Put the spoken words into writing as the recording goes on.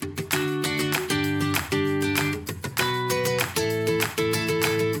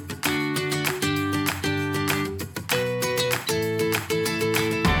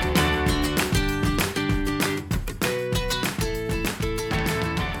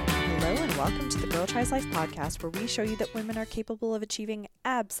welcome to the Girl Tries Life podcast, where we show you that women are capable of achieving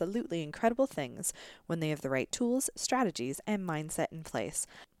absolutely incredible things when they have the right tools, strategies, and mindset in place.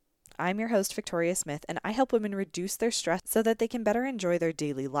 I'm your host, Victoria Smith, and I help women reduce their stress so that they can better enjoy their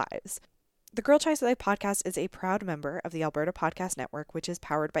daily lives. The Girl Tries Life podcast is a proud member of the Alberta Podcast Network, which is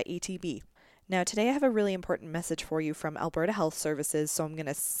powered by ATB. Now, today I have a really important message for you from Alberta Health Services, so I'm going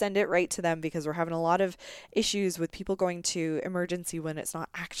to send it right to them because we're having a lot of issues with people going to emergency when it's not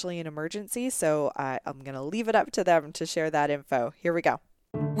actually an emergency, so I'm going to leave it up to them to share that info. Here we go.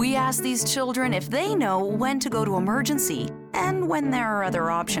 We ask these children if they know when to go to emergency and when there are other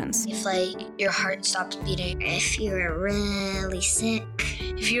options. If your heart stops beating, if you're really sick,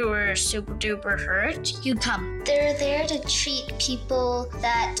 if you were super duper hurt, you come. They're there to treat people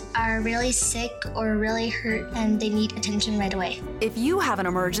that are really sick or really hurt and they need attention right away. If you have an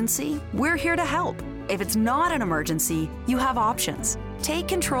emergency, we're here to help. If it's not an emergency, you have options. Take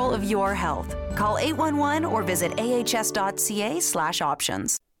control of your health. Call 811 or visit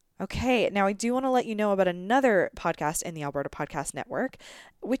ahs.ca/options. Okay, now I do want to let you know about another podcast in the Alberta Podcast Network,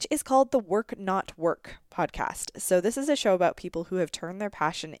 which is called the Work Not Work podcast. So this is a show about people who have turned their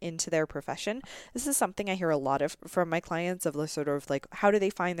passion into their profession. This is something I hear a lot of from my clients of sort of like, how do they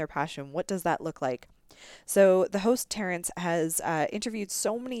find their passion? What does that look like? So the host, Terrence, has interviewed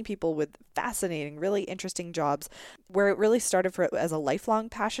so many people with fascinating, really interesting jobs where it really started as a lifelong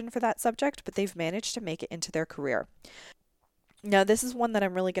passion for that subject, but they've managed to make it into their career. Now, this is one that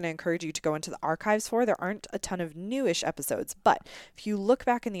I'm really going to encourage you to go into the archives for. There aren't a ton of newish episodes, but if you look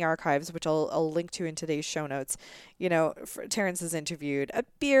back in the archives, which I'll link to in today's show notes, Terrence has interviewed a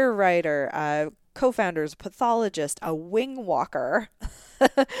beer writer, co-founders, pathologist, a wing walker,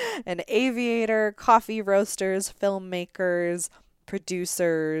 an aviator, coffee roasters, filmmakers,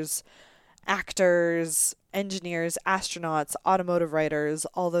 producers, actors, engineers, astronauts, automotive writers,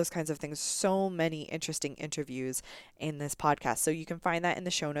 all those kinds of things. So many interesting interviews in this podcast. So you can find that in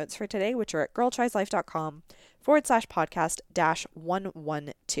the show notes for today, which are at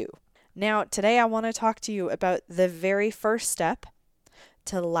girltrieslife.com/podcast-112. Now, today I want to talk to you about the very first step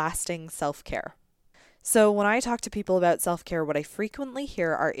to lasting self-care. So when I talk to people about self-care, what I frequently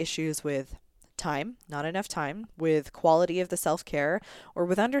hear are issues with time, not enough time, with quality of the self-care, or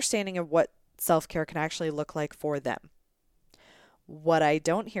with understanding of what self-care can actually look like for them. What I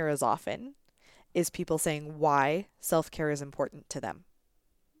don't hear as often is people saying why self-care is important to them.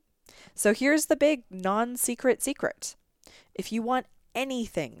 So here's the big non-secret secret. If you want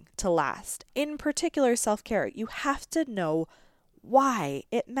anything to last, in particular self-care, you have to know why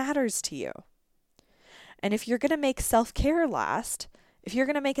it matters to you. And if you're going to make self-care last, if you're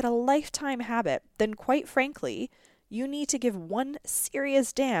going to make it a lifetime habit, then quite frankly, you need to give one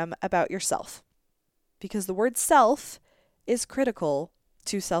serious damn about yourself. Because the word self is critical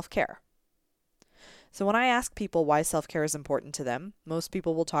to self-care. So when I ask people why self-care is important to them, most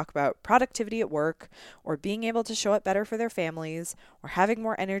people will talk about productivity at work, or being able to show up better for their families, or having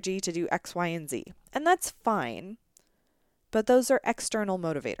more energy to do X, Y, and Z. And that's fine, but those are external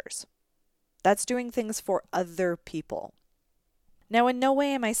motivators. That's doing things for other people. Now, in no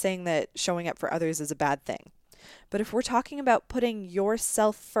way am I saying that showing up for others is a bad thing. But if we're talking about putting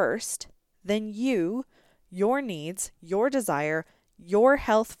yourself first, then you, your needs, your desire, your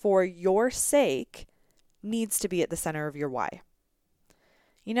health for your sake needs to be at the center of your why.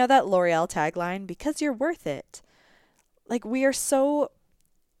 You know that L'Oreal tagline, because you're worth it. Like, we are so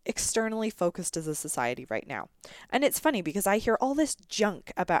externally focused as a society right now. And it's funny because I hear all this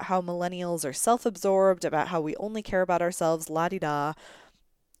junk about how millennials are self-absorbed, about how we only care about ourselves, la-di-da.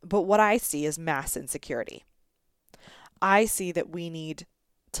 But what I see is mass insecurity. I see that we need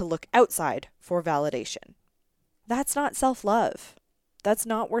to look outside for validation. That's not self-love. That's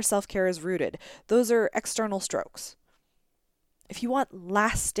not where self-care is rooted. Those are external strokes. If you want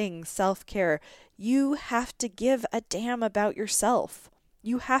lasting self-care, you have to give a damn about yourself.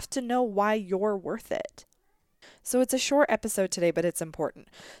 You have to know why you're worth it. So it's a short episode today, but it's important.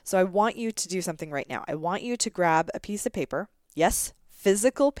 So I want you to do something right now. I want you to grab a piece of paper. Yes,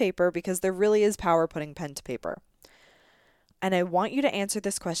 physical paper, because there really is power putting pen to paper. And I want you to answer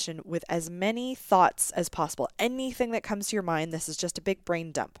this question with as many thoughts as possible. Anything that comes to your mind, this is just a big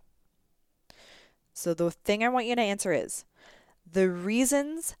brain dump. So the thing I want you to answer is, the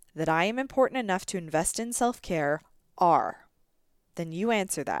reasons that I am important enough to invest in self-care are. Then you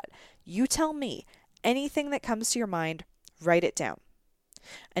answer that. You tell me anything that comes to your mind, write it down.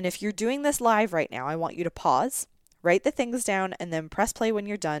 And if you're doing this live right now, I want you to pause, write the things down, and then press play when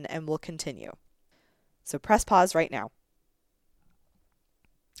you're done, and we'll continue. So press pause right now.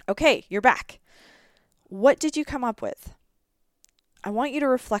 Okay, you're back. What did you come up with? I want you to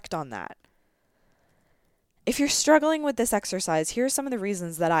reflect on that. If you're struggling with this exercise, here are some of the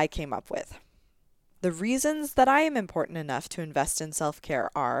reasons that I came up with. The reasons that I am important enough to invest in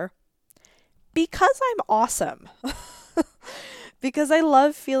self-care are because I'm awesome, because I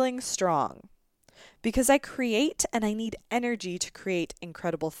love feeling strong, because I create and I need energy to create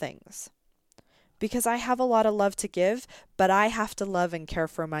incredible things, because I have a lot of love to give, but I have to love and care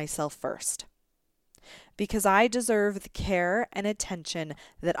for myself first, because I deserve the care and attention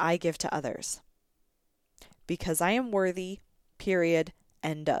that I give to others, because I am worthy, period,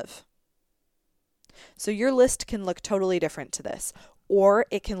 end of. So your list can look totally different to this, or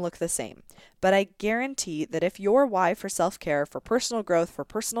it can look the same. But I guarantee that if your why for self-care, for personal growth, for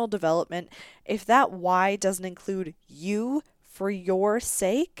personal development, if that why doesn't include you for your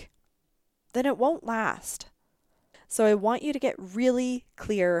sake, then it won't last. So I want you to get really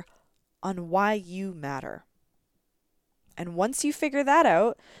clear on why you matter. And once you figure that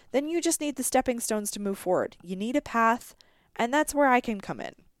out, then you just need the stepping stones to move forward. You need a path, and that's where I can come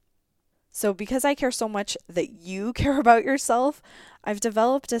in. So because I care so much that you care about yourself, I've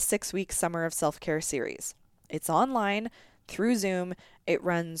developed a 6-week Summer of Self-Care series. It's online through Zoom. It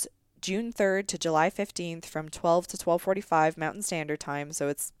runs June 3rd to July 15th from 12 to 12:45 Mountain Standard Time. So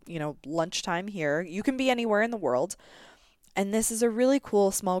it's, lunchtime here. You can be anywhere in the world. And this is a really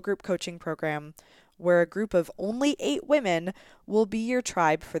cool small group coaching program where a group of only 8 women will be your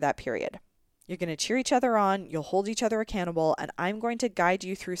tribe for that period. You're going to cheer each other on, you'll hold each other accountable, and I'm going to guide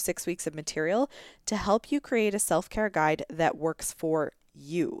you through 6 weeks of material to help you create a self-care guide that works for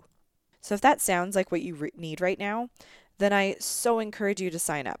you. So if that sounds like what you need right now, then I so encourage you to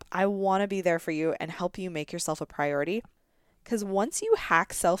sign up. I want to be there for you and help you make yourself a priority, because once you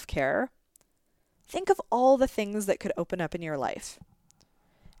hack self-care, think of all the things that could open up in your life.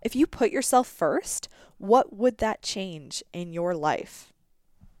 If you put yourself first, what would that change in your life?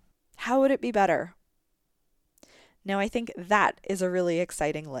 How would it be better? Now, I think that is a really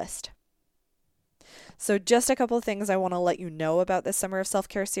exciting list. So just a couple of things I want to let you know about this Summer of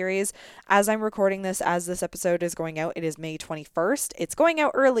Self-Care series. As I'm recording this, as this episode is going out, it is May 21st. It's going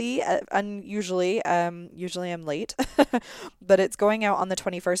out early, unusually. Usually I'm late, but it's going out on the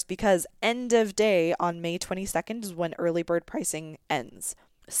 21st because end of day on May 22nd is when early bird pricing ends.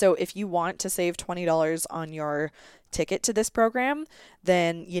 So if you want to save $20 on your ticket to this program,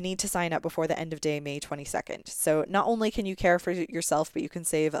 then you need to sign up before the end of day, May 22nd. So not only can you care for yourself, but you can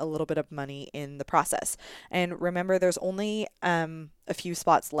save a little bit of money in the process. And remember, there's only a few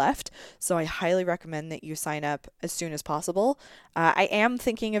spots left, so I highly recommend that you sign up as soon as possible. I am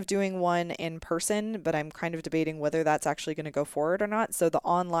thinking of doing one in person, but I'm kind of debating whether that's actually going to go forward or not. So the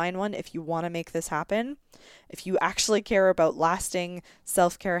online one, if you want to make this happen, if you actually care about lasting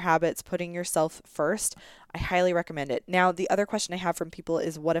self-care habits, putting yourself first, I highly recommend it. Now, the other question I have from people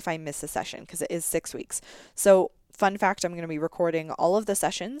is, what if I miss a session? Because it is 6 weeks. So fun fact, I'm going to be recording all of the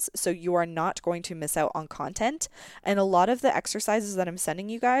sessions, so you are not going to miss out on content. And a lot of the exercises that I'm sending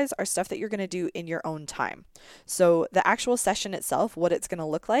you guys are stuff that you're going to do in your own time. So the actual session itself, what it's going to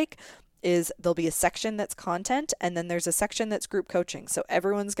look like is there'll be a section that's content, and then there's a section that's group coaching. So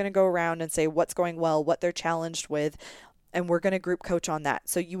everyone's going to go around and say what's going well, what they're challenged with, and we're going to group coach on that.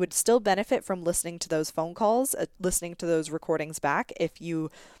 So you would still benefit from listening to those phone calls, listening to those recordings back. If you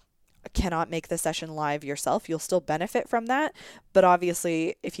cannot make the session live yourself, you'll still benefit from that. But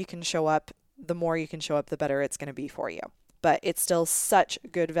obviously, if you can show up, the more you can show up, the better it's going to be for you. But it's still such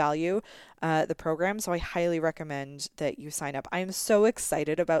good value, the program. So I highly recommend that you sign up. I'm so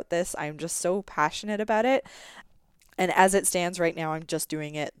excited about this. I'm just so passionate about it. And as it stands right now, I'm just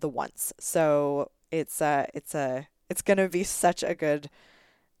doing it the once. So it's going to be such a good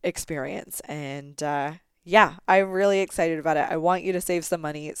experience. And yeah, I'm really excited about it. I want you to save some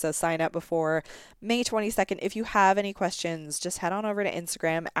money. So sign up before May 22nd. If you have any questions, just head on over to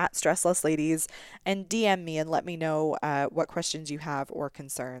Instagram at StresslessLadies and DM me and let me know what questions you have or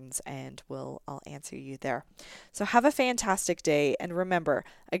concerns, and I'll answer you there. So have a fantastic day. And remember,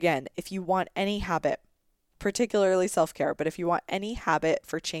 again, if you want any habit, particularly self-care, but if you want any habit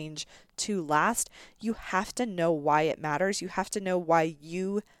for change to last, you have to know why it matters. You have to know why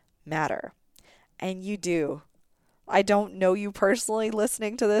you matter. And you do. I don't know you personally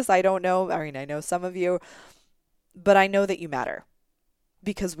listening to this. I don't know. I mean, I know some of you, but I know that you matter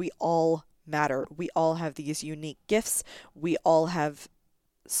because we all matter. We all have these unique gifts. We all have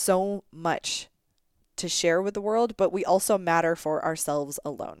so much to share with the world, but we also matter for ourselves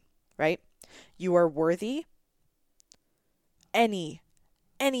alone, right? You are worthy. Any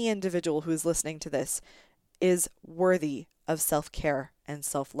individual who is listening to this is worthy of self-care and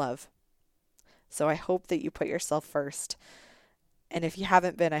self-love. So I hope that you put yourself first. And if you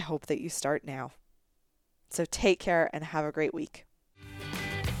haven't been, I hope that you start now. So take care and have a great week.